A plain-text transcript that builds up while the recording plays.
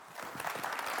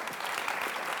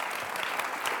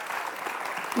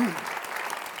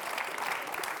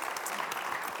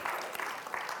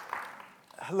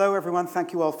Hello, everyone.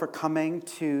 Thank you all for coming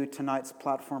to tonight's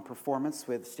platform performance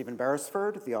with Stephen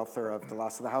Beresford, the author of The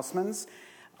Last of the Housemans.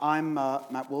 I'm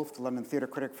Matt Wolfe, the London theatre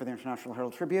critic for the International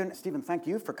Herald Tribune. Stephen, thank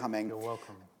you for coming. You're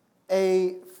welcome.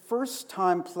 A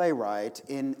first-time playwright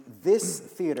in this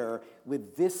theatre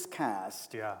with this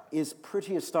cast is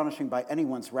pretty astonishing by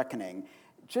anyone's reckoning.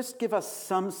 Just give us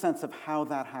some sense of how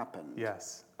that happened.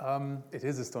 Yes, it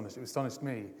is astonishing. It astonished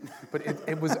me, but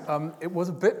it was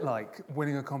a bit like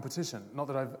winning a competition. Not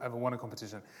that I've ever won a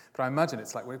competition, but I imagine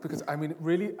it's like winning because it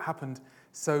really happened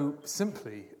so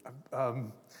simply.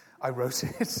 I wrote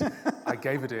it, I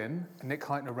gave it in, and Nick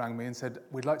Heitner rang me and said,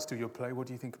 "We'd like to do your play. What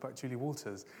do you think about Julie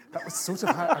Walters?" That was sort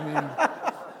of how.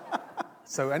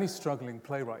 So any struggling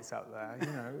playwrights out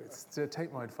there,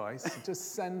 take my advice,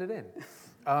 just send it in.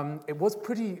 It was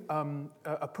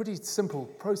a pretty simple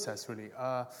process, really.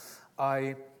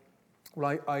 I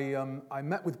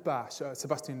met with Bash,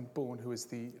 Sebastian Bourne, who is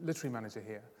the literary manager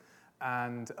here,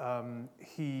 and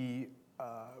he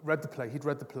read the play. He'd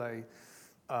read the play.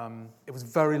 It was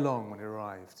very long when it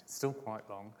arrived. It's still quite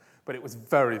long, but it was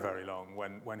very, very long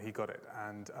when he got it.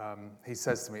 And he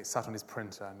says to me, it sat on his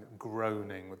printer and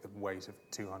groaning with the weight of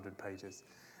 200 pages.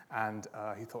 And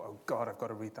he thought, oh God, I've got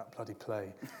to read that bloody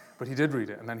play. But he did read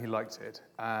it, and then he liked it.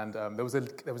 And there was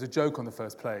a joke on the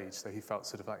first page, so he felt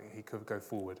sort of like he could go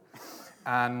forward.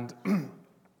 And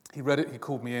he read it, he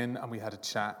called me in, and we had a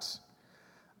chat.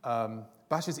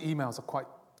 Bash's emails are quite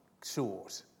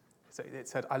short. So it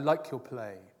said, "I like your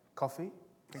play. Coffee?"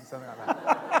 I think something like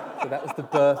that. So that was the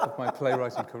birth of my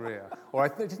playwriting career. Or I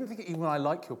didn't think even "I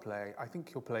like your play." I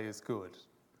think your play is good.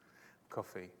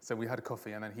 Coffee. So we had a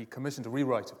coffee, and then he commissioned a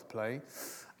rewrite of the play,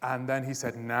 and then he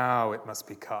said, "Now it must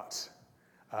be cut."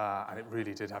 And it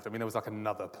really did have to. I mean, there was like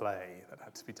another play that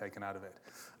had to be taken out of it.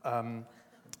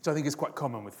 Which I think is quite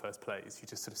common with first plays. You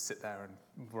just sort of sit there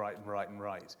and write and write and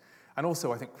write. And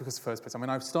also, I think because first plays,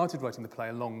 I've started writing the play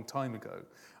a long time ago,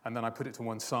 and then I put it to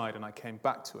one side and I came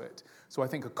back to it. So I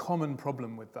think a common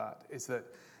problem with that is that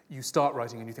you start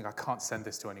writing and you think, I can't send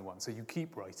this to anyone. So you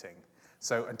keep writing.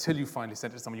 So until you finally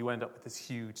send it to someone, you end up with this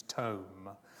huge tome.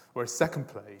 Whereas second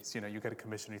plays, you get a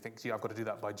commission and you think, gee, I've got to do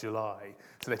that by July.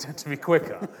 So they tend to be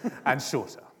quicker and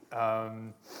shorter.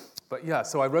 But yeah,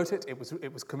 so I wrote it. It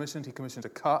was commissioned. He commissioned a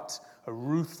cut, a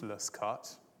ruthless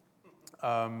cut.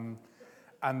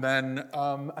 And then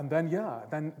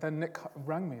Nick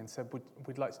rang me and said,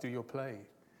 we'd like to do your play.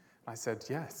 I said,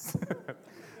 yes,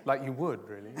 like you would,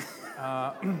 really.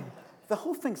 The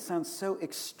whole thing sounds so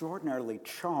extraordinarily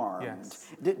charmed. Yes.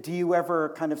 Do you ever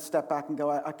kind of step back and go,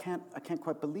 I can't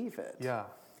quite believe it? Yeah.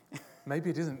 Maybe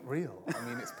it isn't real. I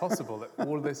mean, it's possible that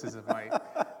all this is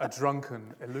a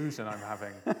drunken illusion I'm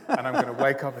having, and I'm going to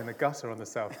wake up in the gutter on the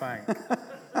South Bank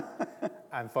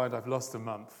and find I've lost a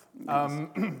month. Yes.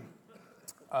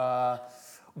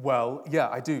 Well, yeah,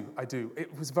 I do.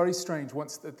 It was very strange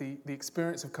once the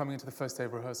experience of coming into the first day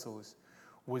of rehearsals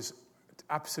was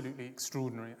absolutely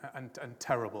extraordinary and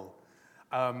terrible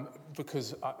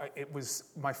because it was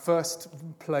my first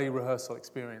play rehearsal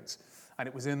experience, and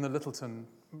it was in the Lyttelton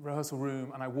rehearsal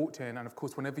room, and I walked in, and of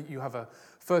course, whenever you have a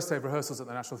first day of rehearsals at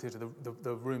the National Theatre,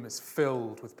 the room is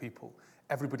filled with people.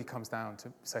 Everybody comes down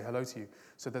to say hello to you.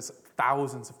 So there's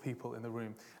thousands of people in the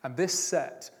room, and this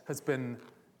set has been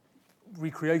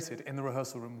recreated in the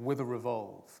rehearsal room with a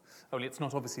Revolve. Only it's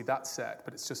not obviously that set,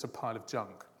 but it's just a pile of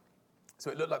junk. So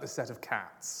it looked like the set of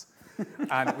Cats.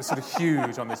 And it was sort of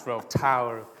huge on this Revolve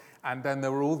tower. And then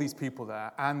there were all these people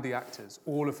there, and the actors,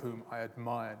 all of whom I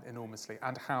admired enormously,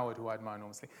 and Howard, who I admire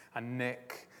enormously, and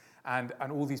Nick, and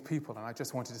all these people. And I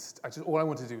just wanted to, all I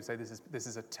wanted to do was say, this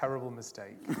is a terrible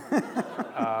mistake.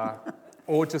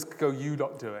 Or just go, you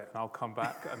lot do it, and I'll come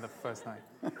back on the first night.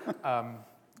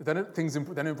 Then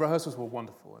rehearsals were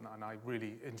wonderful, and I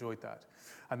really enjoyed that.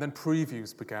 And then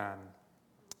previews began.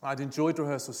 I'd enjoyed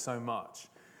rehearsals so much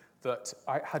that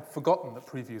I had forgotten that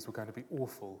previews were going to be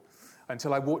awful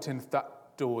until I walked in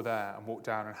that door there and walked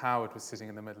down, and Howard was sitting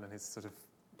in the middle in his sort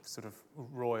of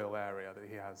royal area that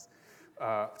he has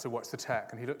to watch the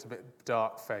tech, and he looked a bit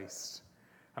dark-faced.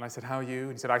 And I said, how are you?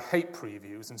 And he said, I hate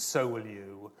previews, and so will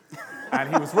you. And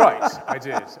he was right, I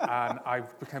did. And I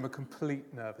became a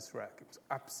complete nervous wreck. It was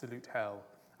absolute hell.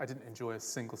 I didn't enjoy a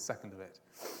single second of it.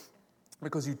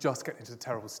 Because you just get into a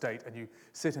terrible state, and we'd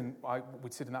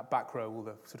sit in that back row, all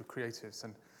the sort of creatives,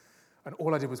 and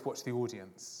all I did was watch the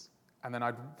audience. And then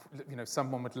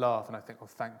someone would laugh, and I'd think, oh,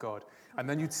 thank God. And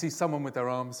then you'd see someone with their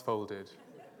arms folded,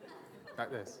 like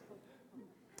this.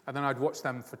 And then I'd watch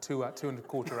them for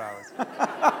 2.25 hours.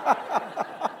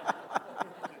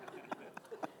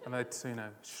 And they'd,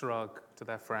 shrug to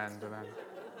their friend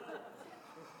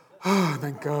and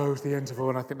then go to the interval,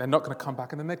 and I think they're not going to come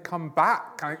back, and then they'd come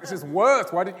back. This is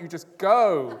worse. Why didn't you just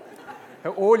go?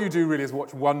 All you do really is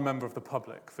watch one member of the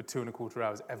public for 2.25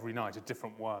 hours every night, a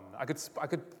different one. I could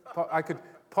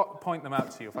point them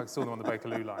out to you if I saw them on the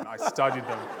Bakerloo line. I studied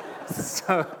them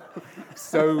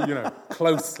so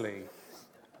closely.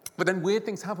 But then weird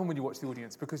things happen when you watch the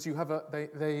audience, because you have I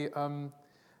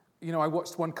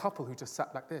watched one couple who just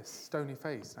sat like this,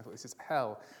 stony-faced, and I thought, this is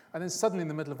hell. And then suddenly, in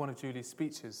the middle of one of Julie's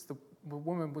speeches, the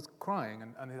woman was crying,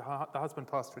 and the husband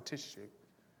passed her a tissue.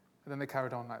 And then they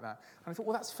carried on like that. And I thought,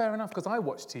 well, that's fair enough, because I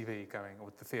watch TV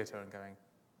or the theatre and going,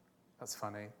 that's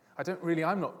funny.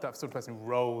 I'm not that sort of person who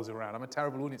rolls around. I'm a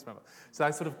terrible audience member. So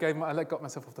I sort of got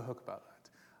myself off the hook about that.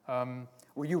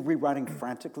 Were you rewriting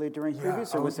frantically during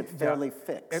previews, or was it fairly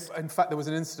fixed? In fact, there was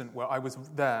an incident where I was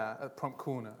there at Prompt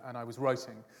Corner, and I was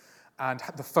writing, and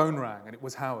the phone rang, and it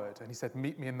was Howard, and he said,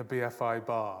 meet me in the BFI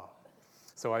bar.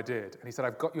 So I did. And he said,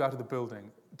 I've got you out of the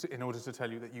building in order to tell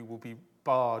you that you will be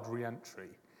barred re-entry,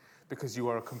 because you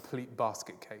are a complete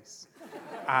basket case.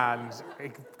 And he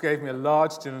gave me a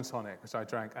large gin and tonic, which I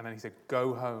drank, and then he said,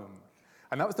 go home.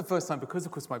 And that was the first time, because,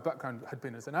 of course, my background had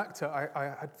been as an actor,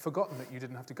 I had forgotten that you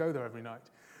didn't have to go there every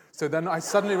night. So then I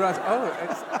suddenly realized,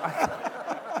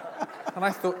 and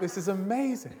I thought, this is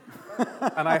amazing.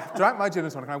 And I drank my gin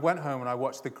and tonic, and I went home and I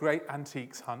watched The Great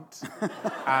Antiques Hunt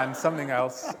and something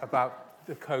else about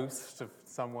the coast of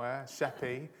somewhere,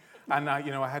 Sheppey. And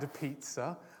I had a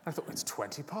pizza. I thought, it's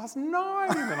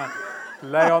 9:20. And I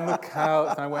lay on the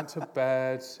couch, and I went to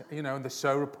bed, and the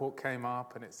show report came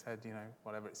up, and it said,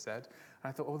 whatever it said. And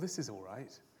I thought, oh, this is all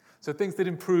right. So things did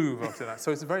improve after that.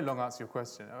 So it's a very long answer to your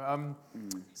question.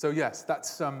 So yes,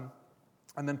 that's... and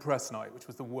then press night, which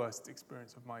was the worst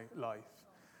experience of my life.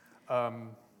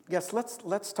 Yes,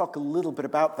 let's talk a little bit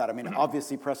about that. I mean,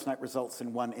 obviously, press night results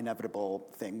in one inevitable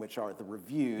thing, which are the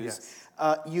reviews.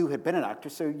 Yes. You had been an actor,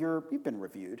 so you've been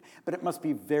reviewed, but it must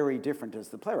be very different as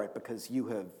the playwright, because you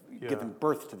have given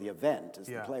birth to the event as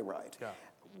the playwright. Yeah.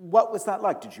 What was that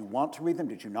like? Did you want to read them?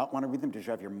 Did you not want to read them? Did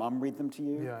you have your mum read them to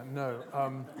you? Yeah, no.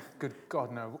 Good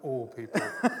God, no. All people.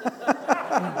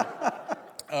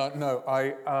 No,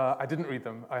 I didn't read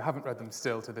them. I haven't read them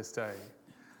still to this day.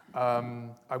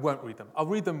 I won't read them. I'll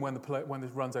read them when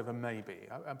this runs over, maybe.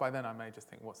 By then I may just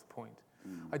think, what's the point?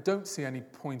 I don't see any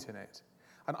point in it.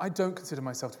 And I don't consider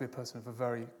myself to be a person of a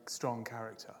very strong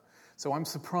character. So I'm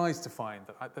surprised to find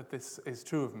that this is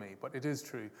true of me, but it is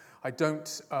true. I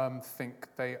don't think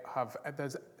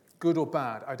there's good or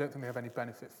bad, I don't think they have any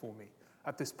benefit for me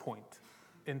at this point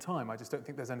in time. I just don't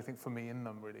think there's anything for me in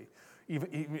them, really.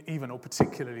 Even or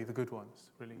particularly the good ones,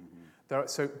 really.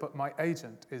 But my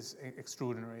agent is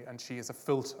extraordinary, and she is a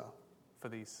filter for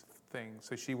these things.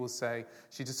 So she will say,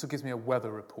 she just gives me a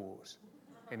weather report,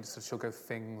 and so she'll go,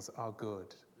 things are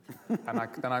good. And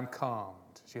then I'm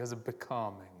calmed. She has a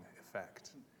becalming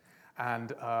effect.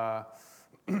 And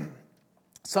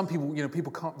some people,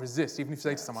 people can't resist, even if you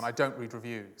say to someone, I don't read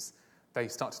reviews, they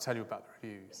start to tell you about the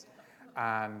reviews.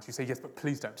 And you say, yes, but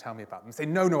please don't tell me about them. They say,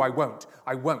 no, I won't.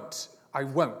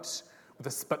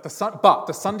 But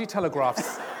the Sunday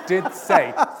Telegraph did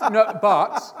say, no,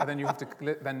 but, and then you have to,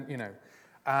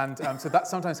 And so that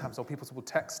sometimes happens, or people will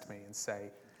text me and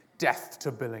say, death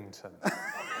to Billington.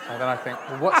 And then I think,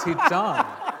 well, what's he done?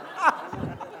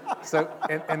 So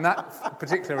in that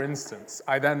particular instance,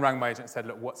 I then rang my agent and said,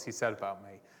 look, what's he said about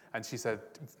me? And she said,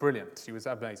 brilliant. She was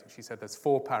amazing. She said, there's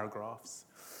 4 paragraphs,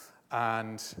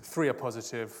 and 3 are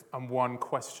positive, and 1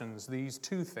 questions these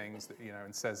 2 things, that,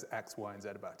 and says X, Y, and Z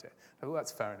about it. I thought,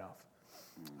 that's fair enough.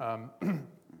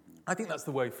 I think that's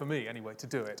the way, for me anyway, to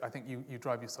do it. I think you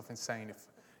drive yourself insane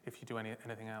if you do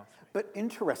anything else. But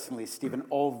interestingly, Stephen,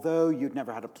 although you'd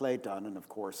never had a play done, and of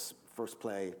course, first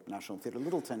play, National Theatre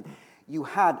Littleton, you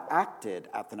had acted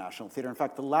at the National Theatre. In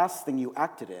fact, the last thing you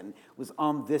acted in was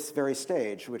on this very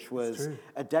stage, which was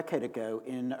a decade ago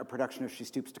in a production of She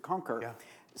Stoops to Conquer. Yeah.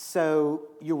 So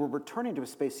you were returning to a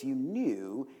space you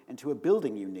knew and to a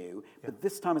building you knew, but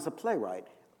this time as a playwright.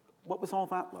 What was all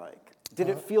that like? Did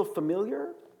it feel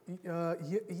familiar?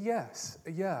 Yes,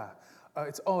 yeah.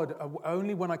 It's odd.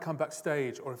 Only when I come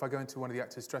backstage or if I go into one of the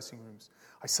actors' dressing rooms,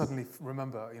 I suddenly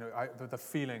remember, the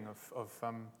feeling of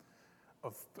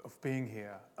being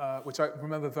here, which I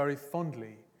remember very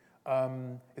fondly.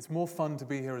 It's more fun to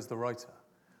be here as the writer,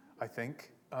 I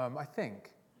think.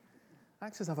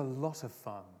 Actors have a lot of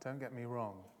fun, don't get me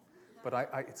wrong. But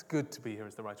it's good to be here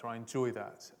as the writer. I enjoy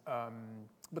that.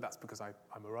 But that's because I'm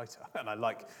a writer. And I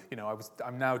like,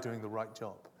 I'm now doing the right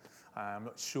job. I'm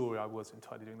not sure I was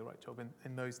entirely doing the right job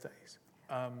in those days.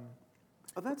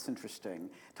 Oh, that's interesting.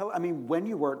 When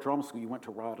you were at drama school, you went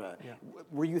to RADA. Yeah.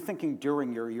 Were you thinking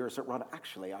during your years at RADA,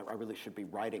 actually, I really should be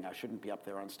writing, I shouldn't be up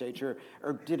there on stage? Or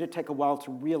did it take a while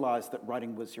to realize that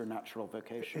writing was your natural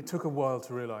vocation? It took a while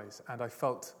to realize, and I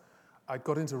felt I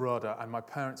got into RADA, and my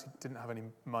parents didn't have any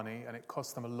money, and it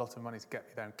cost them a lot of money to get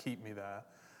me there and keep me there.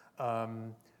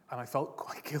 And I felt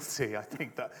quite guilty. I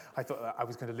thought that I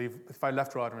was going to leave. If I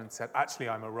left RADA and said, actually,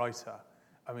 I'm a writer,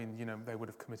 they would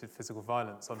have committed physical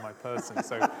violence on my person.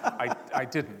 So I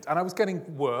didn't. And I was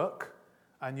getting work,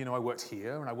 and, I worked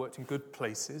here, and I worked in good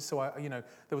places. So,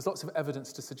 there was lots of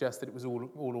evidence to suggest that it was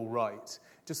all right.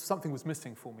 Just something was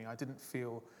missing for me. I didn't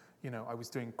feel, I was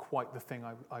doing quite the thing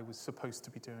I was supposed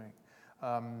to be doing.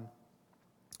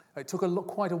 It took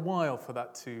quite a while for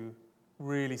that to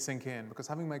really sink in, because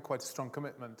having made quite a strong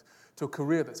commitment to a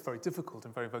career that's very difficult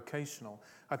and very vocational,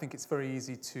 I think it's very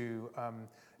easy to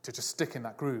just stick in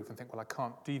that groove and think, well, I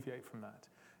can't deviate from that.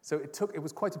 So it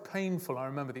was quite painful. I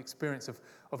remember the experience of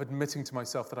admitting to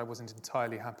myself that I wasn't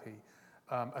entirely happy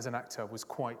as an actor was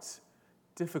quite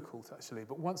difficult, actually.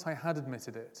 But once I had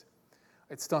admitted it,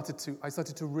 I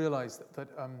started to realize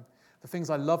that the things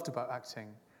I loved about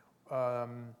acting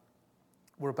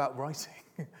were about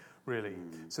writing, really.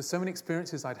 So many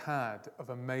experiences I'd had of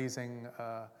amazing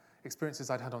experiences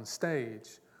I'd had on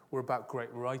stage were about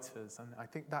great writers, and I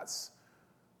think that's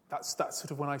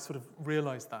sort of when I sort of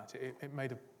realised that it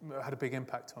had a big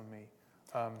impact on me.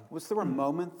 Was there a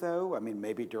moment, though,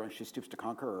 maybe during She Stoops to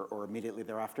Conquer or immediately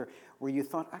thereafter, where you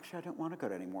thought, actually, I don't want to go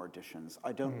to any more auditions.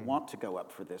 I don't want to go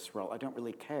up for this role. I don't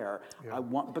really care. Yeah.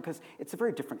 Because it's a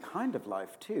very different kind of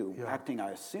life, too. Yeah. Acting,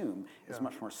 I assume, is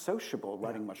much more sociable,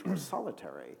 writing much more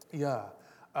solitary. Yeah.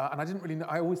 And I didn't really know.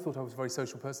 I always thought I was a very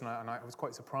social person, and I was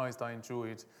quite surprised I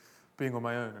enjoyed being on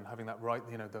my own and having that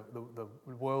the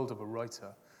world of a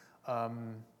writer.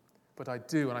 But I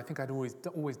do, and I think I'd always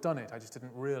done it. I just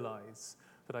didn't realise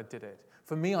that I did it.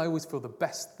 For me, I always feel the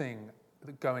best thing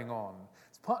going on.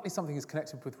 It's partly something that's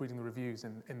connected with reading the reviews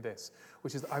in this,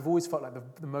 which is that I've always felt like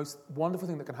the most wonderful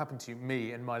thing that can happen to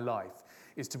me in my life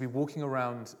is to be walking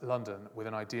around London with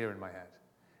an idea in my head.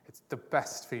 It's the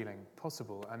best feeling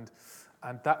possible, and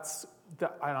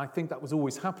I think that was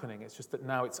always happening. It's just that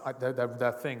now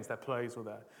they're things, they're plays, or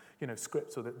they're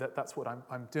scripts, or that's what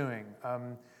I'm doing.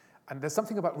 And there's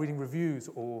something about reading reviews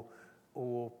or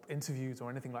interviews or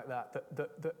anything like that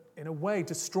in a way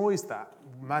destroys that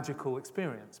magical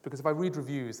experience. Because if I read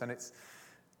reviews, then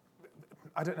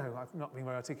I don't know, I've not been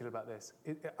very articulate about this.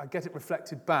 I get it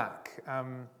reflected back,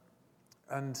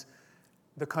 and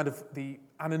the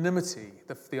anonymity,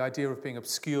 the idea of being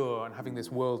obscure and having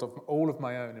this world of all of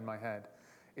my own in my head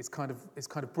is kind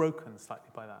of broken slightly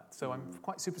by that. So I'm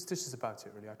quite superstitious about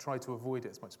it, really. I try to avoid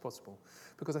it as much as possible,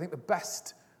 because I think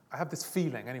I have this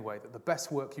feeling, anyway, that the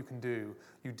best work you can do,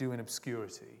 you do in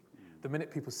obscurity. The minute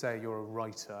people say you're a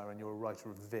writer and you're a writer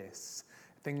of this,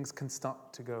 things can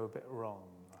start to go a bit wrong.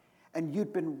 And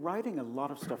you'd been writing a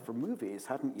lot of stuff for movies,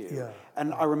 hadn't you? Yeah.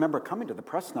 And I remember coming to the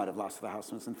press night of Last of the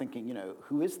Housemaids and thinking,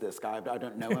 who is this guy? I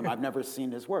don't know him. I've never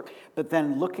seen his work. But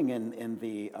then looking in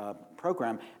the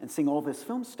program and seeing all this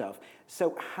film stuff.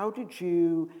 So how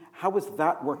was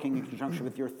that working in conjunction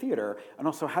with your theater? And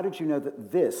also, how did you know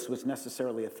that this was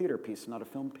necessarily a theater piece, not a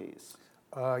film piece?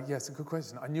 Yes, a good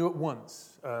question. I knew at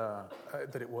once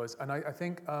that it was. And I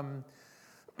think...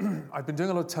 I've been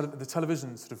doing a lot of the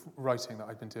television sort of writing that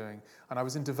I've been doing, and I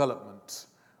was in development,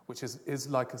 which is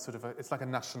like it's like a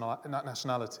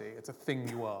nationality. It's a thing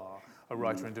you are, a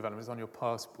writer in development. It's on your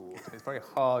passport. It's very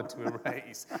hard to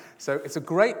erase. So it's a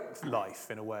great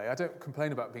life in a way. I don't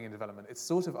complain about being in development.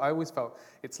 It's I always felt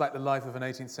it's like the life of an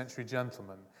 18th century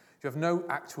gentleman. You have no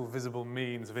actual visible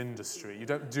means of industry. You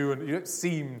don't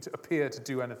seem to appear to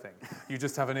do anything. You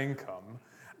just have an income,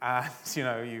 and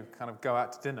you kind of go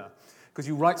out to dinner. Because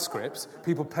you write scripts,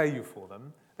 people pay you for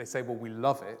them. They say, well, we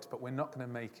love it, but we're not going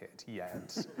to make it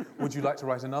yet. Would you like to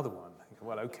write another one? You go,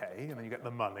 well, okay. And then you get the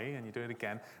money, and you do it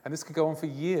again. And this could go on for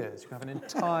years. You can have an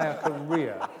entire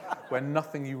career where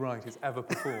nothing you write is ever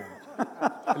performed.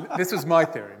 This was my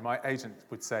theory. My agent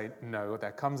would say, no,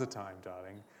 there comes a time,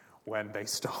 darling, when they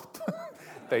stop.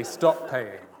 They stop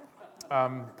paying.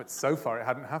 But so far, it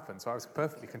hadn't happened, so I was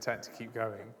perfectly content to keep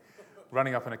going,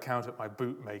 running up an account at my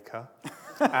bootmaker,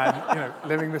 and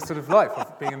living this sort of life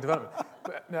of being in development.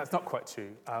 But no, that's not quite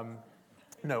true.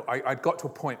 I'd got to a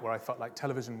point where I felt like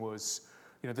television was,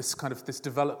 this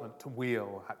development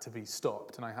wheel had to be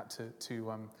stopped, and I had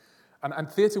to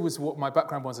and theatre was what my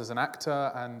background was as an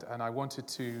actor, and I wanted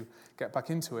to get back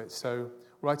into it. So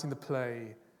writing the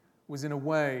play was, in a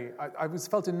way, I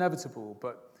felt inevitable,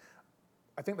 but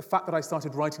I think the fact that I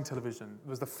started writing television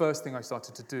was the first thing I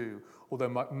started to do,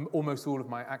 although almost all of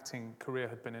my acting career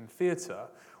had been in theatre,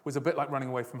 was a bit like running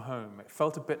away from home. It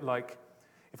felt a bit like,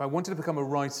 if I wanted to become a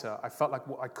writer, I felt like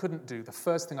what I couldn't do, the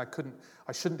first thing I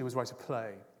shouldn't do was write a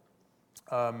play.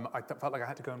 I felt like I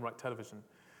had to go and write television.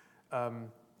 I'm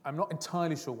not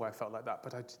entirely sure why I felt like that,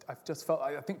 but I just felt,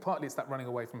 I think partly it's that running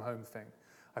away from home thing.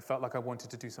 I felt like I wanted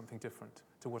to do something different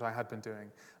to what I had been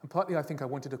doing. And partly I think I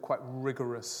wanted a quite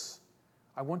rigorous,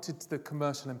 I wanted the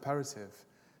commercial imperative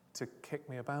to kick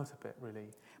me about a bit, really.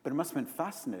 But it must have been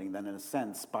fascinating then, in a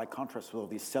sense, by contrast with all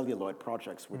these celluloid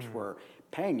projects which were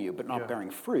paying you but not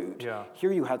bearing fruit. Yeah.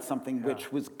 Here you had something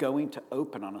which was going to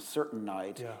open on a certain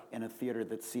night in a theatre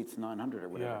that seats 900 or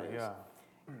whatever it is.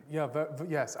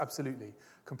 Yes, absolutely.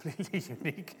 Completely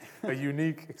unique, a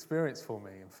unique experience for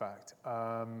me, in fact.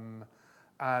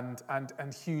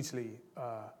 And hugely,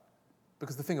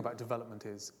 because the thing about development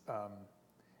is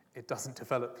it doesn't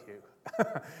develop you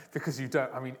because you don't,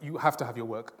 you have to have your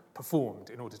work performed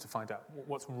in order to find out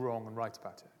what's wrong and right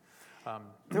about it.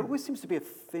 There always seems to be a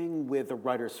thing with a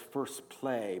writer's first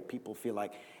play. People feel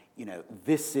like,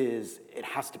 it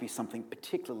has to be something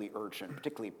particularly urgent,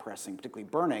 particularly pressing, particularly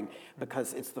burning,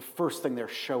 because it's the first thing they're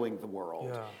showing the world.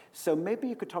 Yeah. So maybe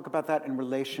you could talk about that in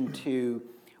relation to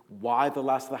why The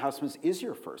Last of the Housemaids is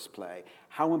your first play.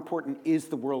 How important is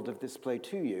the world of this play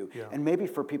to you? Yeah. And maybe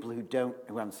for people who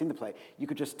haven't seen the play, you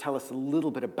could just tell us a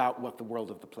little bit about what the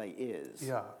world of the play is.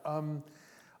 Yeah,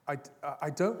 I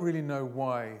don't really know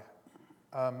why.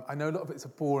 I know a lot of it's a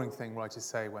boring thing writers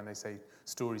say when they say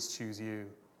stories choose you.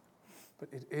 But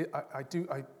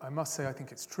I must say I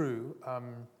think it's true. I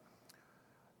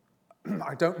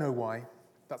don't know why.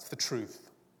 That's the truth.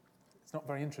 It's not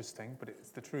very interesting, but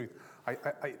it's the truth.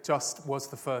 It just was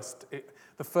the first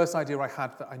idea I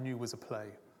had that I knew was a play.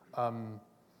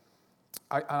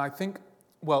 I think,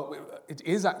 well, it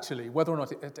is actually, whether or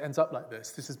not it ends up like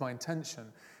this is my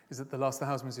intention, is that The Last of the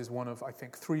Housemaids is one of, I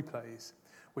think, 3 plays,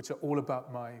 which are all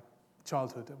about my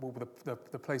childhood,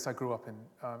 the place I grew up in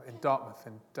Dartmouth,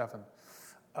 in Devon,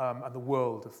 and the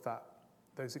world of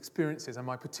those experiences, and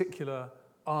my particular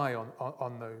eye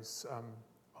on those,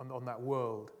 on that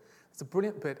world. There's a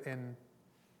brilliant bit in,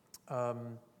 I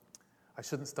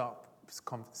shouldn't start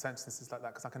sentences like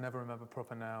that because I can never remember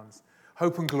proper nouns.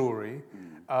 Hope and Glory,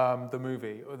 the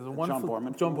movie. There's a wonderful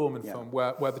John Boorman film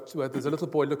where there's a little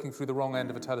boy looking through the wrong end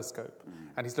of a telescope,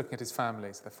 and he's looking at his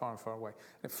family, so they're far and far away.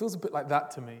 And it feels a bit like that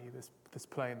to me, this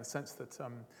play, in the sense that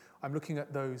I'm looking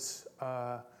at those,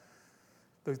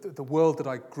 the world that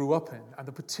I grew up in, and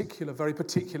the very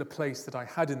particular place that I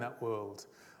had in that world,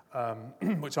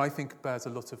 which I think bears a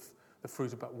lot of the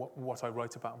fruit about what I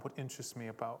write about and what interests me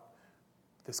about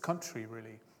this country,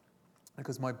 really.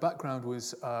 Because my background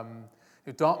was,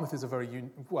 Dartmouth is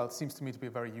it seems to me to be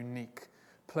a very unique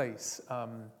place.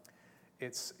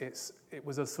 It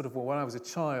was a sort of, when I was a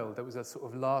child, there was a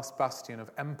sort of last bastion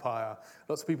of empire.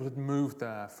 Lots of people had moved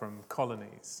there from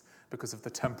colonies because of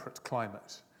the temperate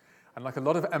climate. And like a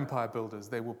lot of empire builders,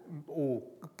 they were all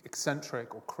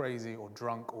eccentric or crazy or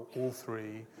drunk or all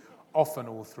 3, often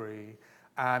all 3.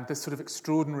 And this sort of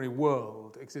extraordinary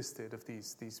world existed of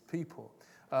these people.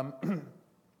 And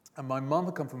my mum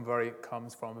had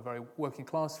comes from a very working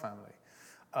class family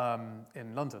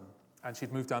in London. And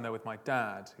she'd moved down there with my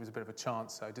dad, who was a bit of a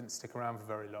chance, so I didn't stick around for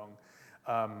very long.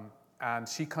 And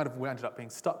she kind of ended up being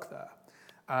stuck there.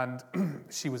 And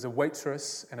she was a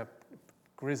waitress in a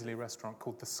grisly restaurant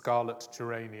called the Scarlet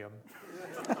Geranium.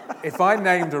 If I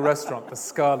named a restaurant the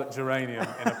Scarlet Geranium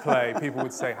in a play, people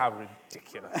would say, how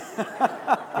ridiculous.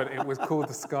 But it was called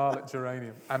the Scarlet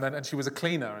Geranium. And she was a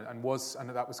cleaner, and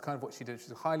that was kind of what she did. She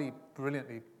was a highly,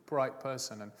 brilliantly bright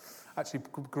person, and actually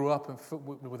grew up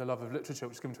with a love of literature,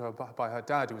 which was given to her by her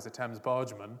dad, who was a Thames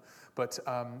bargeman, but,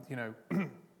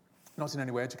 not in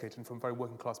any way educated and from a very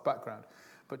working class background.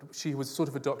 But she was sort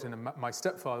of adopted, and my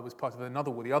stepfather was part of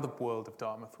the other world of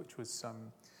Dartmouth, which was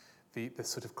the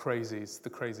sort of crazies, the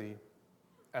crazy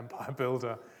empire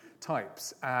builder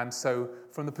types. And so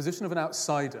from the position of an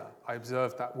outsider, I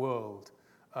observed that world.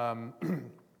 And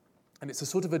it's a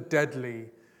sort of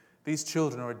these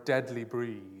children are a deadly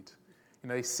breed.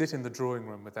 They sit in the drawing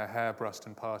room with their hair brushed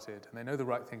and parted, and they know the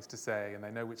right things to say, and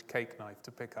they know which cake knife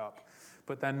to pick up.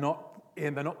 But they're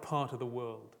not part of the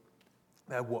world.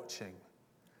 They're watching.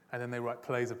 And then they write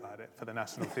plays about it for the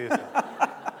National Theatre.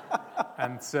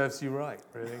 And serves you right,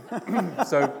 really.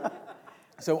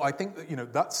 So I think that,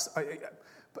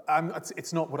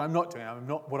 it's not what I'm not doing.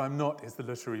 What I'm not is the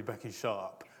literary Becky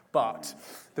Sharp. But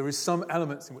there is some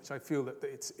elements in which I feel that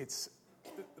it's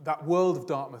that world of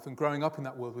Dartmouth and growing up in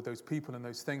that world with those people and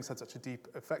those things had such a deep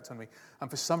effect on me. And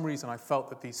for some reason, I felt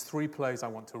that these 3 plays I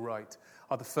want to write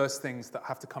are the first things that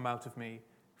have to come out of me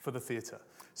for the theatre.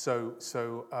 So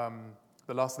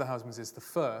The Last of the Housemans is the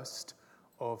first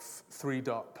of 3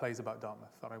 plays about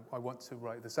Dartmouth that I want to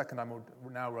write. The second I'm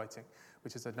now writing,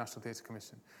 which is a National Theatre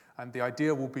Commission. And the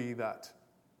idea will be that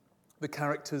the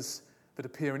characters that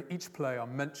appear in each play are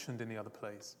mentioned in the other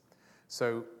plays.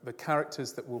 So the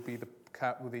characters that will be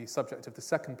the subject of the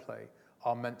second play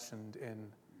are mentioned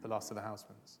in The Last of the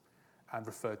Housemans and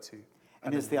referred to.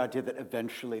 And is the idea that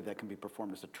eventually they can be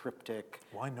performed as a triptych?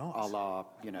 Why not? A la,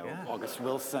 August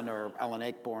Wilson or Alan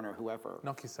Ayckbourn or whoever.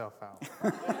 Knock yourself out.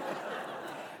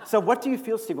 So what do you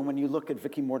feel, Stephen, when you look at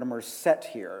Vicky Mortimer's set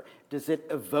here? Does it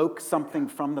evoke something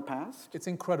from the past? It's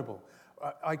incredible.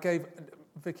 I gave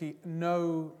Vicky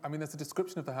there's a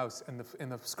description of the house in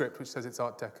the script which says it's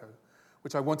Art Deco,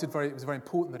 which it was very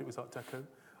important that it was Art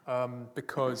Deco,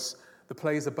 because the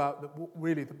play is about,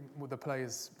 the play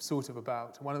is sort of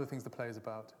about, one of the things the play is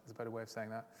about, is a better way of saying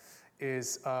that,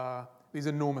 is these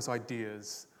enormous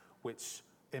ideas which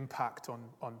impact on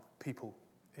people,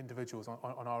 individuals,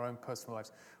 on our own personal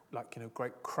lives, like,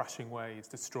 great crashing waves,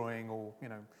 destroying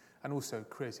and also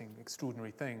creating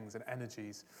extraordinary things and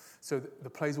energies. So the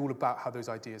play is all about how those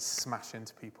ideas smash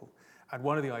into people. And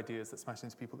one of the ideas that smash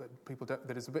into people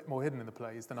that is a bit more hidden in the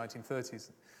play is the 1930s,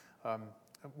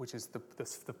 which is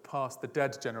the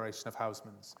dead generation of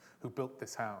Housemans who built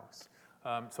this house.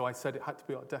 So I said it had to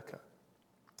be Art Deco.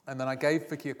 And then I gave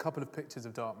Vicky a couple of pictures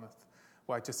of Dartmouth,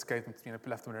 where I just gave them,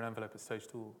 left them in an envelope at Stage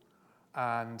 2.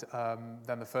 And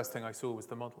then the first thing I saw was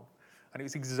the model. And it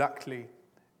was exactly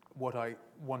what I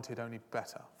wanted, only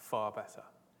better, far better.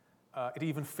 It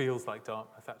even feels like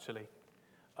Dartmouth, actually.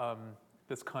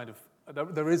 There's kind of there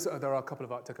are a couple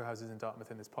of Art Deco houses in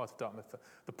Dartmouth, in this part of Dartmouth,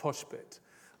 the posh bit,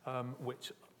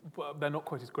 which they're not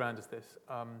quite as grand as this,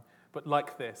 but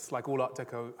like this, like all Art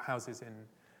Deco houses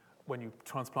when you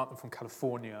transplant them from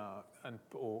California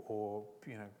or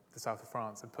the south of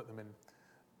France and put them in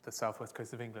the southwest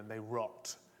coast of England, they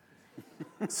rot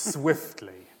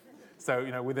swiftly.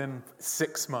 So, within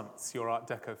 6 months, your Art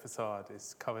Deco facade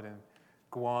is covered in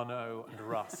guano and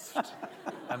rust.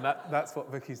 And that's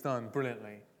what Vicky's done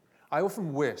brilliantly. I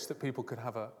often wish that people could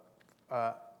have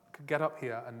could get up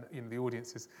here and, the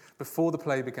audiences, before the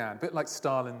play began, a bit like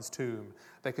Stalin's tomb,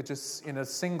 they could just, in a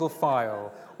single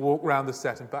file, walk round the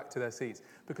set and back to their seats.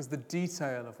 Because the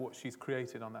detail of what she's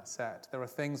created on that set, there are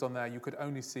things on there you could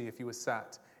only see if you were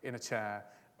sat in a chair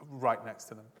right next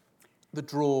to them. The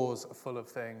drawers are full of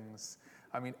things.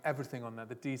 Everything on there,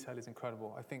 the detail is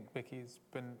incredible. I think Vicky's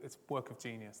it's work of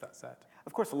genius, that set.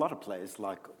 Of course, a lot of plays,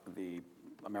 like the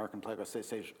American play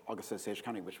August Osage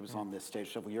County, which was on this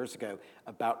stage several years ago,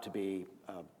 about to be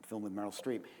filmed with Meryl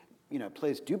Streep,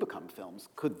 plays do become films.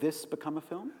 Could this become a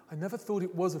film? I never thought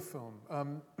it was a film.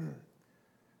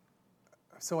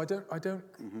 So I don't,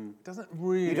 it doesn't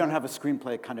really... You don't have a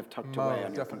screenplay kind of tucked away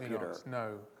on your computer?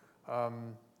 No.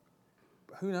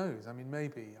 Who knows?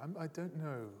 Maybe. I don't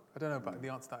know. I don't know about the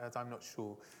answer to that. I'm not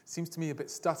sure. Seems to me a bit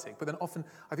static. But then I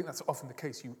think that's often the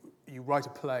case. You write a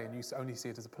play and you only see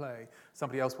it as a play.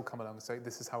 Somebody else will come along and say,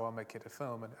 this is how I'll make it a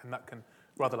film. And that can,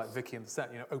 rather like Vicky in the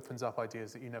set, opens up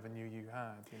ideas that you never knew you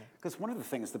had. Because one of the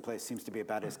things the play seems to be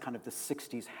about is kind of the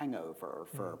 60s hangover,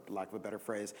 for lack of a better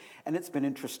phrase. And it's been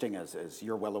interesting, as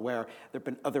you're well aware. There have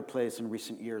been other plays in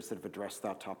recent years that have addressed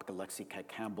that topic. Alexi K.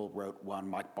 Campbell wrote one.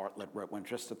 Mike Bartlett wrote one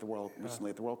just recently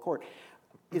at the Royal Court.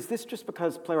 Is this just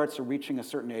because playwrights are reaching a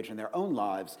certain age in their own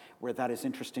lives where that is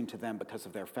interesting to them because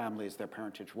of their families, their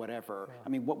parentage, whatever?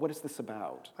 Yeah. What is this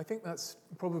about? I think that's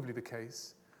probably the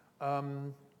case. I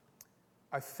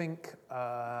think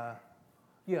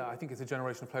it's a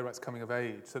generation of playwrights coming of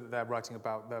age, so that they're writing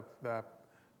about their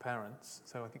parents.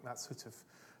 So I think that's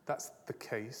the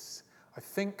case. I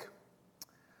think,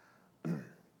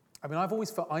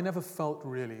 I never felt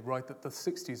really, right, that the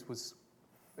 60s was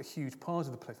a huge part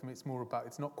of the play. For me,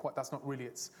 that's not really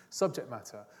its subject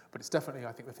matter, but it's definitely,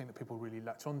 I think, the thing that people really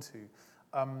latch onto.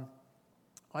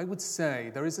 I would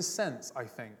say there is a sense, I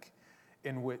think,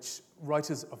 in which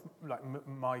writers like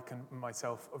Mike and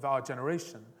myself of our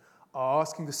generation are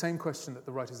asking the same question that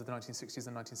the writers of the 1960s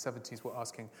and 1970s were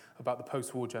asking about the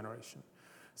post-war generation.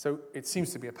 So it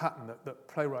seems to be a pattern that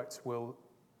playwrights will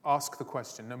ask the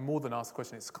question, no more than ask the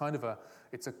question,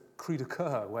 it's a cri de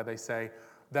coeur where they say,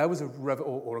 there was a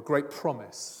great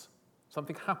promise.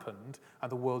 Something happened and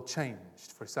the world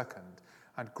changed for a second,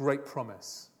 and great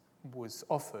promise was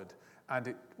offered and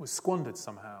it was squandered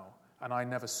somehow, and I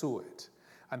never saw it.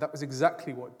 And that was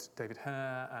exactly what David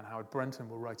Hare and Howard Brenton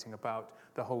were writing about,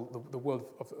 the world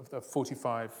of the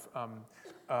 45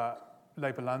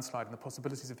 Labour landslide and the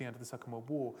possibilities of the end of the Second World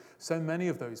War. So many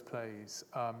of those plays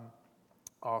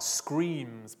are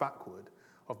screams backward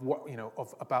of what,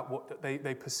 about what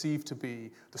they perceive to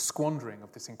be the squandering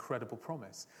of this incredible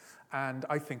promise. And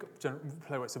I think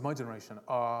playwrights of my generation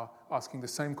are asking the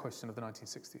same question of the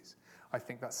 1960s. I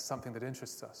think that's something that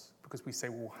interests us, because we say,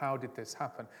 well, how did this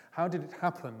happen? How did it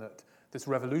happen that this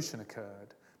revolution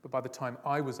occurred, but by the time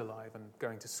I was alive and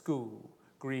going to school,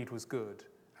 greed was good,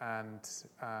 and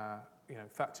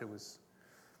Thatcher was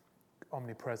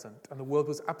omnipresent, and the world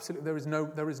was absolutely,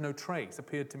 there is no trace,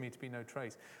 appeared to me to be no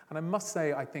trace. And I must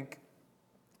say, I think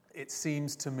it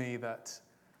seems to me that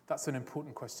that's an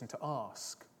important question to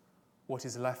ask. What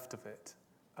is left of it,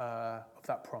 of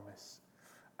that promise?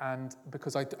 And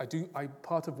because I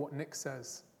part of what Nick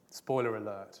says, spoiler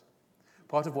alert,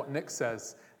 part of what Nick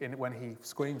says when he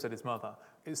screams at his mother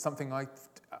is something I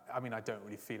don't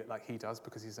really feel it like he does,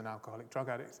 because he's an alcoholic drug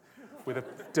addict with a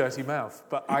dirty mouth.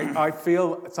 But I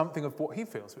feel something of what he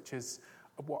feels, which is,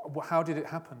 how did it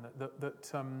happen that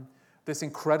this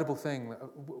incredible thing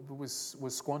was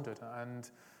squandered?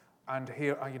 And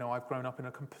here, I've grown up in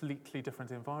a completely different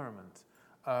environment,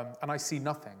 and I see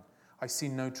nothing. I see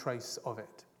no trace of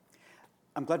it.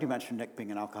 I'm glad you mentioned Nick being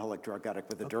an alcoholic drug addict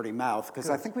with a dirty mouth, because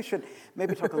I think we should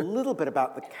maybe talk a little bit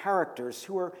about the characters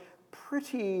who are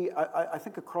pretty, I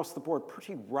think across the board,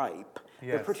 pretty ripe.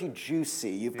 Yes. They're pretty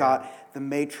juicy. You've got the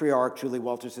matriarch, Julie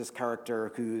Walters'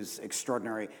 character, who's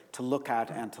extraordinary to look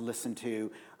at and to listen to.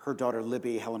 Her daughter,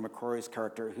 Libby, Helen McCrory's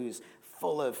character, who's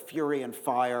full of fury and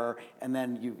fire. And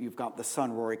then you've got the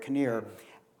son, Rory Kinnear.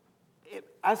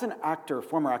 As an actor,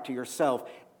 former actor yourself,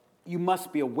 you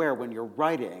must be aware when you're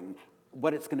writing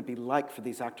what it's going to be like for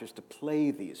these actors to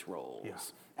play these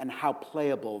roles and how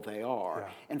playable they are.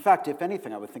 Yeah. In fact, if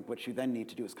anything, I would think what you then need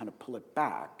to do is kind of pull it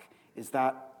back. Is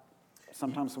that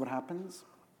sometimes what happens?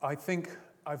 I think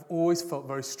I've always felt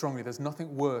very strongly there's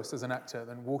nothing worse as an actor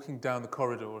than walking down the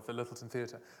corridor of the Lyttelton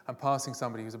Theatre and passing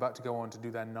somebody who's about to go on to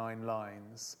do their 9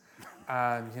 lines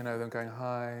and, them going,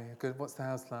 hi, good, what's the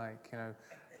house like?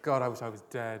 God, I wish I was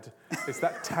dead. It's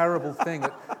that terrible thing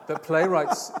that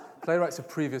playwrights of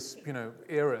previous,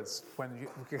 eras,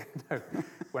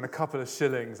 when a couple of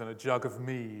shillings and a jug of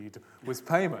mead was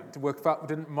payment,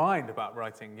 didn't mind about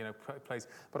writing, plays.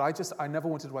 But I never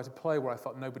wanted to write a play where I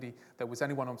felt there was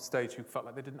anyone on stage who felt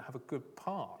like they didn't have a good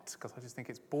part, because I just think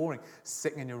it's boring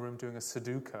sitting in your room doing a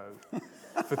Sudoku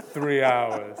for 3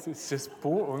 hours. It's just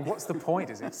boring. What's the point?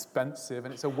 It's expensive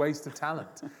and it's a waste of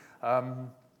talent.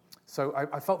 So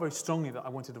I felt very strongly that I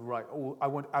wanted to write. I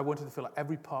wanted to feel like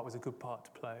every part was a good part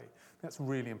to play. That's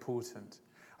really important.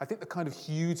 I think the kind of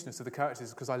hugeness of the characters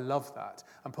is because I love that.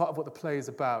 And part of what the play is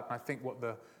about, and I think what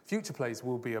the future plays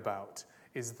will be about,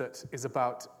 is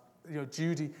about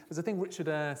Judy. There's a thing Richard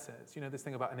Eyre says. This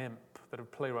thing about an imp,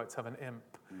 that playwrights have an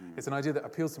imp. It's an idea that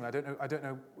appeals to me. I don't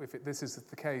know if this is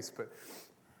the case, but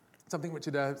something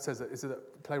Richard Eyre says is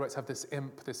that playwrights have this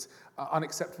imp, this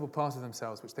unacceptable part of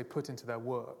themselves, which they put into their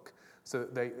work. So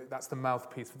that's the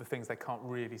mouthpiece for the things they can't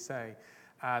really say.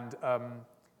 And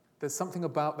there's something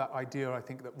about that idea, I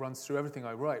think, that runs through everything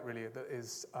I write, really, that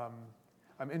is,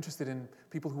 I'm interested in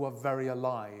people who are very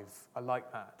alive. I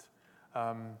like that.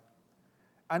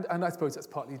 And I suppose that's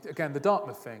partly, again, the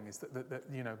Dartmouth thing is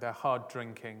that they're hard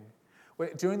drinking.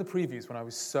 During the previews, when I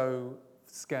was so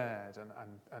scared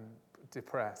and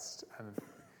depressed and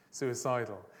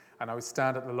suicidal, and I would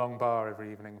stand at the long bar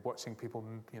every evening watching people,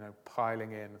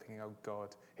 piling in, thinking, oh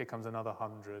God, here comes another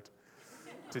 100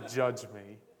 to judge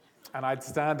me. And I'd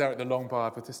stand there at the long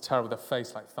bar with this terror, with a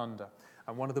face like thunder.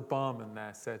 And one of the barmen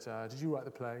there said, did you write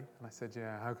the play? And I said,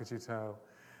 yeah, how could you tell?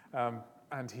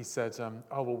 And he said,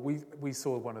 oh, well, we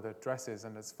saw one of the dresses,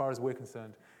 and as far as we're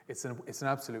concerned, it's an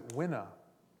absolute winner.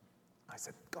 I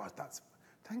said, God,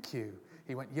 thank you.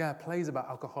 He went, yeah, plays about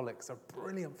alcoholics are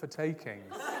brilliant for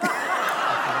takings.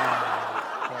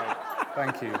 Right,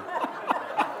 thank you.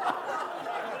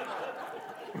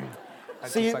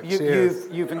 So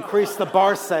you've increased the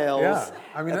bar sales. Yeah,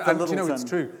 I mean, it's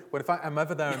true. But if I'm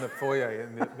ever there in the foyer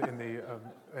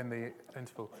in the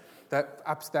interval, they're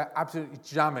absolutely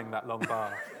jamming that long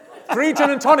bar. 3 gin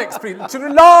and tonics, please.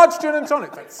 Large gin and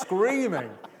tonics, like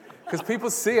screaming, because people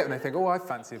see it and they think, oh, I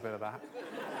fancy a bit of that.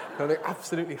 So they're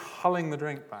absolutely hulling the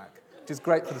drink back, which is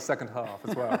great for the second half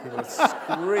as well. People are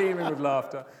screaming with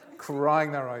laughter,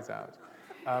 crying their eyes out.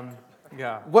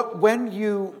 Yeah.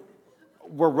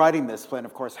 were writing this play, and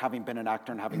of course, having been an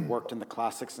actor and having worked in the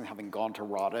classics and having gone to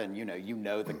RADA, and you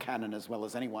know the canon as well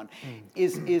as anyone,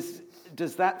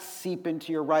 does that seep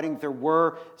into your writing? There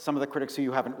were some of the critics who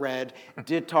you haven't read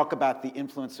did talk about the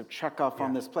influence of Chekhov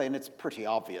on this play, and it's pretty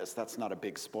obvious. That's not a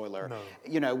big spoiler.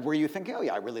 No. Were you thinking, oh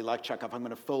yeah, I really like Chekhov, I'm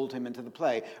going to fold him into the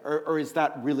play, or is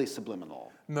that really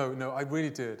subliminal? No, I really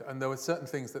did, and there were certain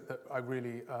things that I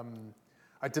really.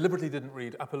 I deliberately didn't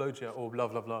read Apologia or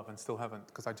Love, Love, Love, and still haven't,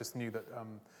 because I just knew that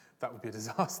that would be a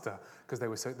disaster, because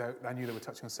I knew they were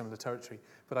touching on similar territory.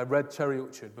 But I read Cherry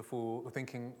Orchard before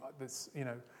thinking this,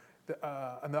 and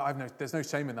there's no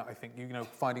shame in that. I think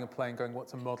finding a play and going,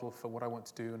 what's a model for what I want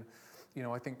to do, and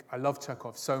I think I love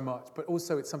Chekhov so much, but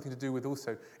also it's something to do with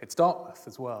it's Dartmouth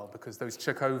as well, because those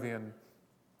Chekhovian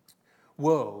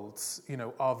worlds,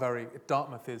 are very.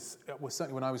 Dartmouth was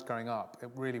certainly when I was growing up. It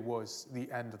really was the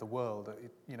end of the world.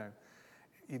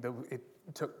 It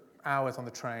took hours on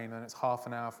the train, and it's half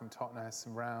an hour from Totnes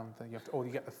and round. Then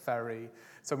you get the ferry.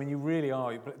 So you really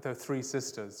are. The three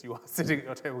sisters. You are sitting at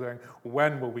your table going,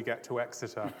 when will we get to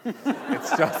Exeter?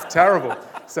 It's just terrible.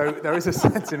 So there is a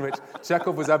sense in which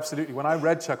Chekhov was absolutely. When I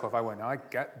read Chekhov, I went, I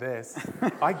get this.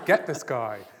 I get this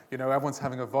guy. Everyone's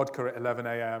having a vodka at 11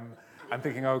 a.m. and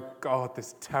thinking, oh God,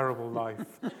 this terrible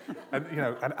life,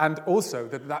 and also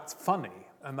that's funny,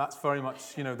 and that's very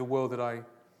much the world that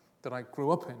I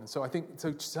grew up in. So I think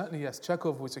certainly yes,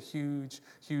 Chekhov was a huge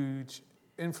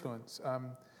influence,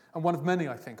 and one of many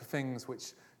I think things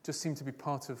which just seem to be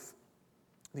part of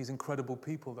these incredible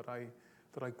people that I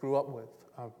grew up with.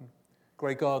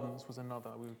 Grey Gardens was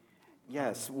another.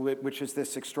 Yes, which is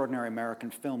this extraordinary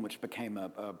American film which became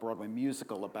a Broadway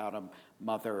musical about a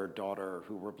mother-daughter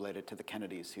who were related to the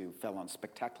Kennedys who fell on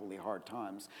spectacularly hard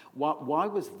times. Why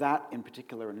was that in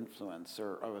particular an influence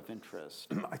or of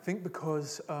interest? I think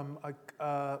because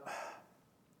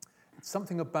it's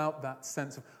something about that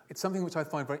sense of... It's something which I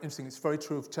find very interesting. It's very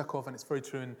true of Chekhov and it's very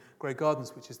true in Grey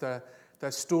Gardens, which is they're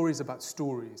stories about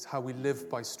stories, how we live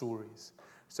by stories.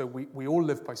 So we all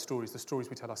live by stories, the stories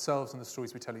we tell ourselves and the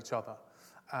stories we tell each other.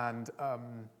 And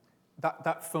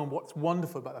that film, what's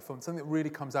wonderful about that film, something that really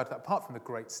comes out of that, apart from the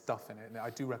great stuff in it, and I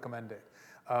do recommend it,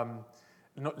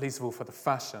 not least of all for the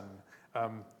fashion.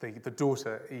 The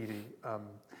daughter, Edie,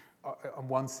 on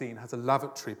one scene has a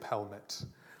lavatory pelmet,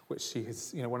 which she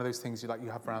has, one of those things you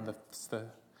have around the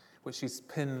which she's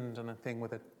pinned on a thing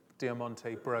with a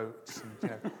Diamante brooch,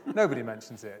 and nobody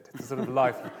mentions it. It's a sort of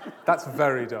life. That's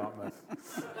very Dartmouth.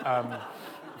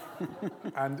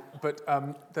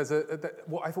 There's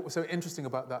what I thought was so interesting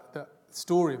about that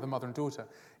story of the mother and daughter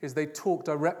is they talk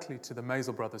directly to the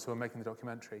Maisel brothers who are making the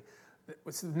documentary,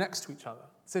 next to each other,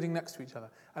 sitting next to each other,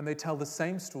 and they tell the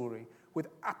same story with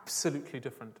absolutely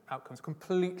different outcomes,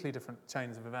 completely different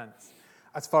chains of events.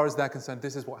 As far as they're concerned,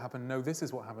 this is what happened, no, this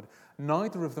is what happened.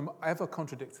 Neither of them ever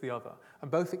contradicts the other, and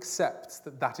both accepts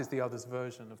that that is the other's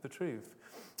version of the truth.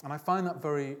 And I find that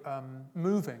very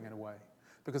moving in a way,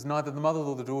 because neither the mother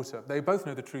nor the daughter, they both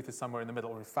know the truth is somewhere in the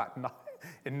middle, or in fact,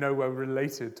 in no way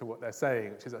related to what they're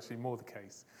saying, which is actually more the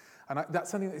case. And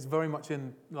that's something that is very much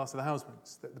in Last of the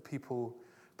Housemans, that the people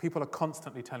are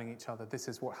constantly telling each other, this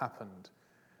is what happened.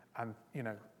 And,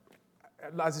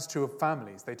 as is true of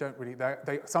families, they don't really.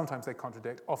 Sometimes they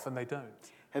contradict. Often they don't.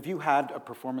 Have you had a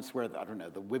performance where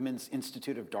the Women's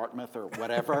Institute of Dartmouth or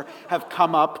whatever have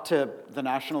come up to the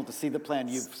National to see the play, and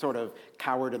you've sort of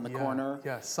cowered in the corner?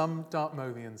 Yeah, some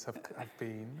Dartmouthians have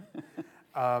been.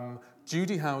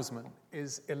 Judy Houseman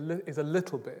is a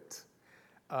little bit,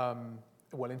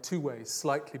 in two ways,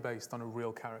 slightly based on a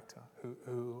real character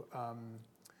who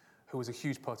was a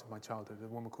huge part of my childhood. A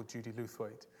woman called Judy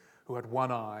Luthwaite, who had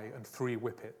one eye and 3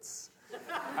 whippets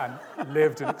and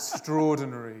lived in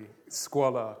extraordinary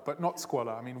squalor, but not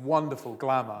squalor, wonderful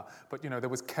glamour, but, there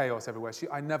was chaos everywhere. She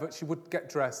would get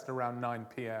dressed at around 9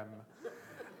 p.m.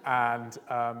 and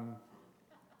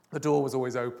the door was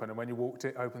always open, and when you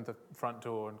opened the front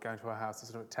door and go into her house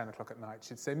sort of at 10 o'clock at night,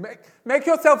 she'd say, make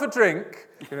yourself a drink,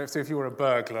 so if you were a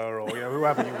burglar or,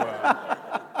 whoever you were.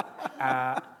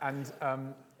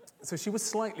 So she was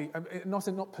slightly, not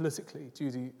politically,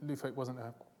 Judy Luthwaite wasn't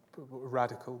a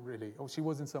radical, really. Or she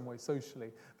was in some ways socially,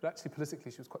 but actually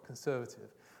politically she was quite conservative.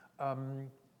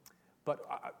 But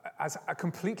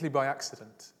completely by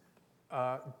accident,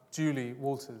 Julie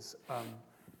Walters,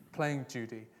 playing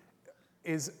Judy,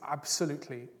 is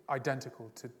absolutely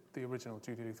identical to the original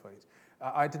Judy Luthwaite.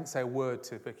 I didn't say a word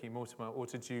to Vicky Mortimer or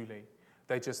to Julie.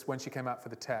 They just, when she came out for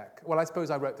the tech, I suppose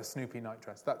I wrote the Snoopy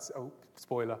nightdress. That's,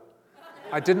 spoiler.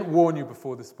 I didn't warn you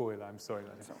before the spoiler. I'm sorry.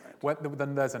 Right.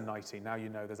 Then there's a nightie. Now you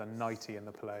know there's a nightie in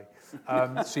the play.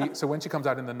 So when she comes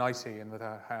out in the nightie and with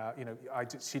her hair,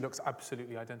 she looks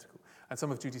absolutely identical. And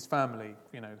some of Judy's family,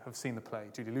 have seen the play.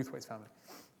 Judy Luthwaite's family.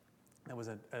 There was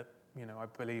I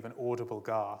believe an audible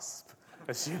gasp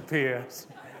as she appeared,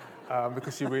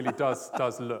 because she really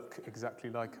does look exactly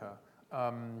like her.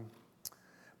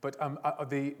 But for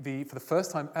the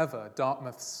first time ever,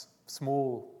 Dartmouth's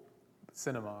small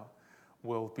cinema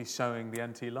will be showing the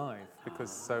NT live,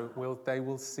 because they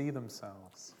will see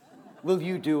themselves. Will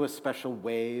you do a special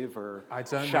wave or I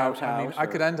don't shout know. out? I mean, I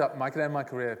could end my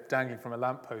career dangling from a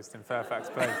lamppost in Fairfax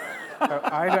Place.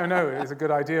 I don't know. It's a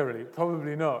good idea, really.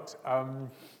 Probably not.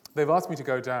 They've asked me to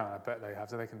go down. I bet they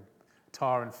have, so they can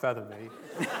tar and feather me.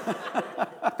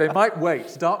 They might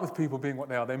wait. Dartmouth people being what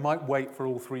they are, they might wait for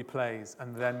all 3 plays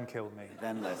and then kill me.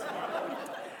 Then listen.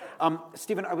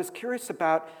 Stephen, I was curious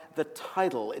about the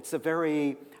title.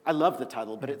 I love the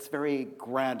title, but it's very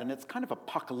grand and it's kind of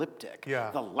apocalyptic. Yeah.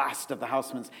 The Last of the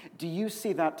Housemans. Do you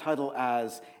see that title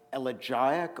as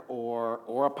elegiac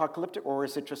or apocalyptic, or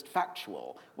is it just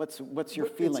factual? What's your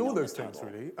feeling? It's all on those the things,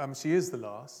 title? really. She is the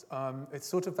last. It's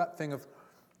sort of that thing of.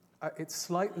 It's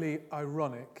slightly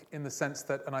ironic in the sense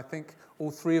that, and I think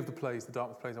all 3 of the plays, the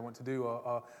Dartmouth plays I want to do,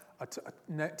 are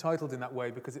titled in that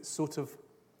way because it's sort of.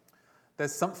 There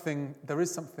is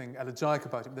something elegiac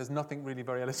about it, but there's nothing really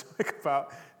very elegiac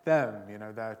about them.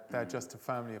 They're just a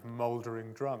family of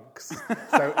mouldering drunks.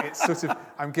 So it's sort of,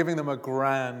 I'm giving them a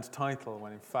grand title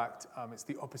when in fact it's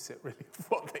the opposite really of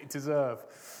what they deserve.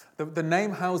 The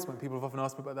name Houseman, people have often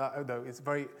asked me about that, though, it's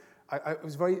very, it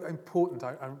was very important.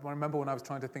 I remember when I was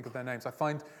trying to think of their names. I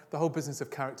find the whole business of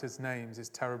characters' names is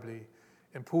terribly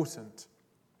important.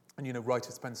 And,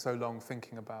 writers spend so long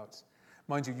thinking about.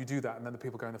 Mind you do that, and then the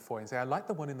people go in the foyer and say, I like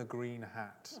the one in the green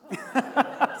hat.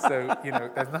 So,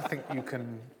 there's nothing you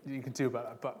can do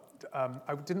about that. But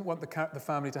I didn't want the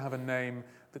family to have a name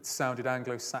that sounded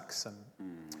Anglo-Saxon,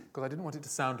 because I didn't want it to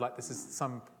sound like this is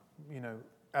some,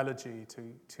 elegy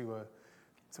to a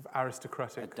sort of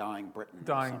aristocratic... A dying Britain.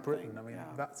 Dying Britain. I mean,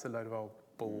 that's a load of old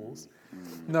balls.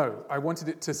 No, I wanted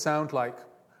it to sound like...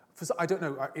 I don't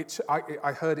know.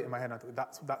 I heard it in my head. And I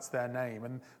thought that's their name,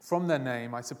 and from their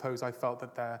name, I suppose I felt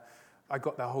that I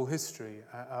got their whole history.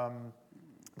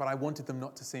 But I wanted them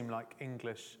not to seem like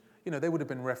English. They would have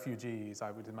been refugees, I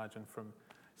would imagine, from.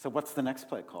 So what's the next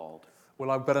play called?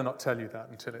 Well, I better not tell you that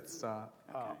until it's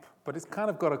up. But it's kind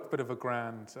of got a bit of a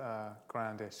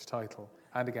grandish title.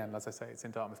 And again, as I say, it's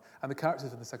in Dartmouth. And the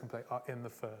characters in the second play are in the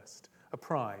first. A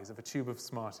prize of a tube of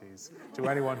Smarties to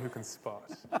anyone who can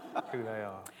spot who they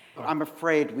are. I'm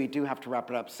afraid we do have to wrap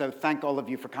it up. So thank all of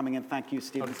you for coming in. Thank you,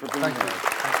 Stephen, for being here.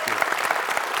 Thank you.